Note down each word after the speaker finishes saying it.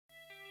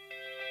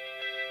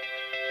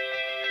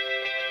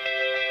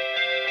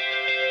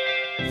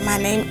My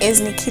name is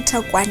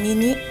Nikita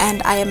Gwanini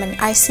and I am an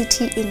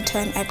ICT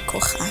intern at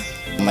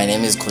Gqeberha. My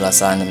name is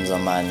Kulasana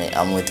Mzamane.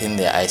 I'm within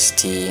the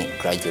ICT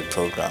graduate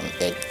program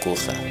at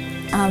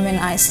Gqeberha. I'm an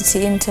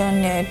ICT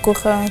intern at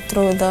Gqeberha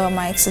through the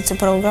MICT SETA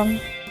program.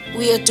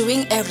 We are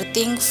doing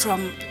everything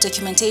from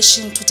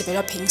documentation to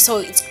developing, so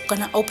it's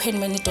going to open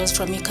many doors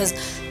for me because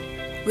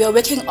we are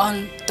working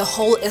on the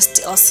whole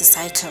SDLC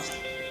cycle.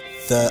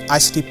 The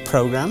ICT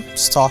program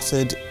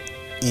started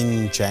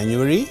in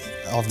January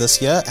of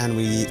this year and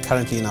we're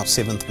currently in our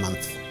 7th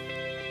month.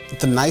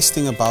 The nice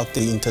thing about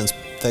the interns,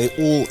 they're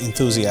all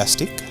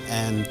enthusiastic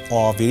and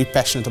are very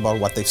passionate about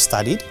what they've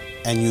studied,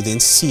 and you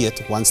then see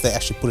it once they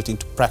actually put it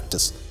into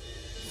practice.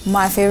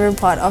 My favorite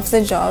part of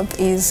the job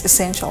is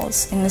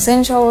essentials. In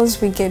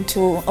essentials, we get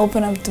to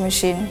open up the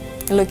machine,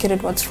 look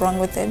at what's wrong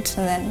with it,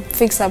 and then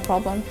fix that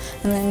problem,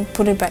 and then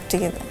put it back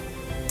together.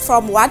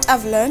 From what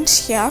I've learned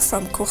here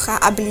from Gqeberha,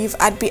 I believe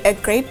I'd be a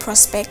great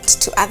prospect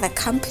to other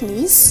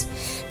companies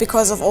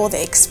because of all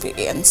the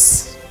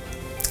experience.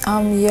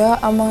 Yeah,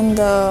 I'm on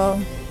the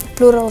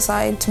plural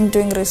side. I'm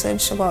doing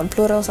research about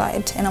plural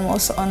side, and I'm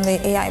also on the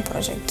AI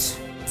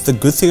project. The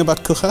good thing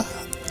about Gqeberha,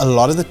 a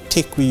lot of the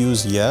tech we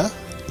use here,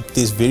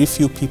 there's very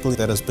few people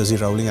that are busy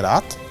rolling it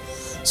out.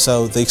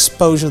 So the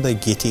exposure they're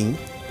getting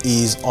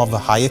is of a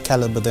higher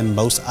caliber than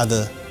most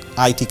other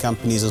IT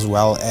companies, as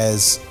well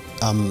as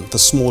the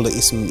smaller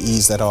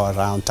SMEs that are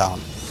around town.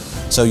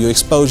 So your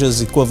exposure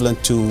is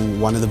equivalent to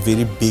one of the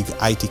very big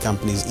IT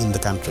companies in the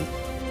country.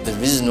 The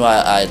reason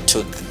why I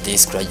took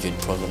this graduate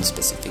program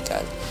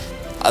specifically,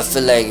 I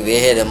feel like they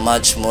had a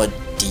much more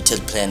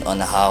detailed plan on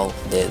how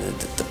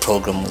the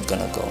program was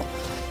going to go.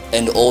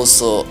 And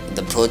also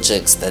the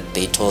projects that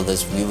they told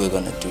us we were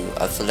going to do,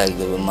 I feel like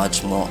they were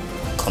much more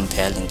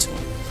compelling to me.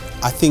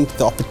 I think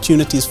the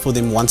opportunities for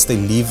them once they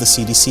leave the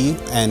CDC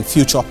and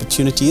future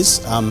opportunities,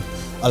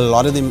 a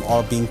lot of them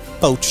are being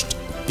poached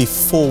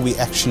before we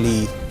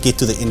actually get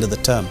to the end of the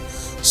term.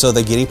 So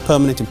they're getting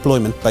permanent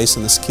employment based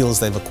on the skills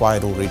they've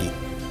acquired already.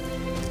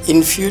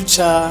 In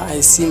future,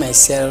 I see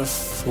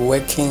myself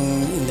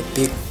working in the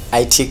big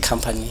IT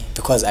company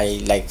because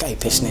I'm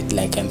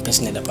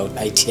passionate about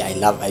IT. I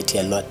love IT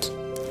a lot.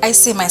 I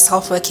see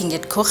myself working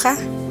at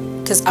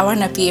Gqeberha because I want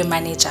to be a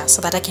manager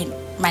so that I can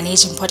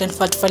manage important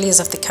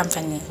portfolios of the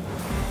company.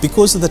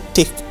 Because of the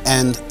tech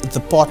and the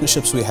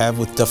partnerships we have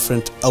with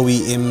different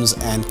OEMs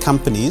and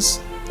companies,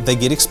 they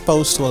get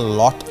exposed to a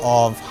lot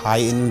of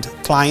high-end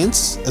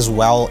clients as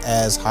well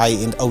as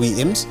high-end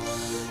OEMs.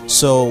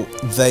 So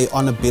they're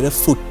on a better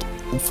foot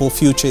for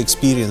future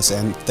experience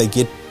and they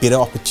get better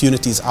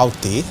opportunities out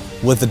there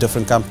with the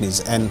different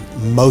companies, and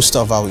most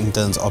of our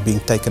interns are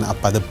being taken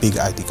up by the big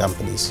IT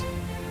companies.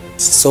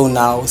 So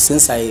now,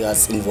 since I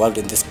was involved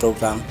in this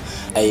program,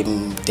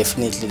 I'm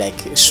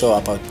definitely sure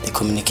about the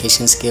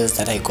communication skills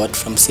that I got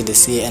from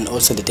CDC and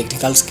also the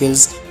technical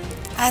skills.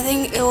 I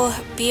think it will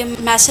be a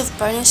massive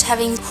bonus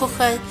having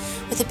Gqeberha,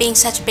 with it being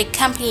such a big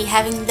company,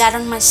 having that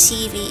on my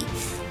CV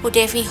will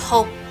definitely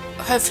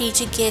hopefully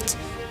to get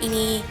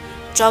any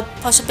job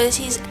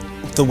possibilities.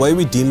 The way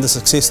we deem the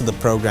success of the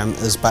program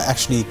is by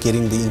actually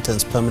getting the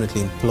interns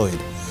permanently employed.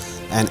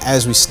 And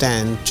as we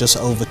stand, just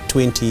over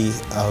 20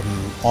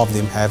 of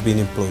them have been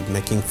employed,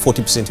 making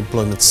 40%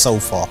 employment so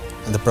far,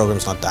 and the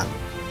program's not done.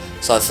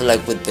 So I feel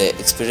like with the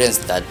experience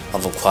that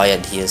I've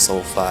acquired here so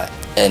far,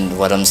 and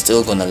what I'm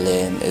still going to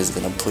learn is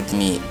going to put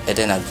me at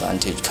an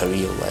advantage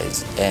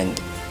career-wise,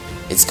 and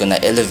it's going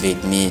to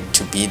elevate me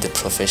to be the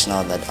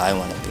professional that I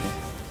want to be.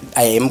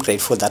 I am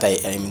grateful that I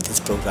am in this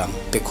program,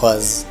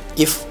 because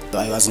if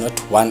I was not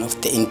one of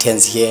the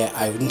interns here,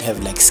 I wouldn't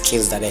have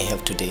skills that I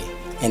have today,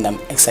 and I'm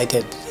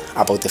excited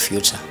about the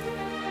future.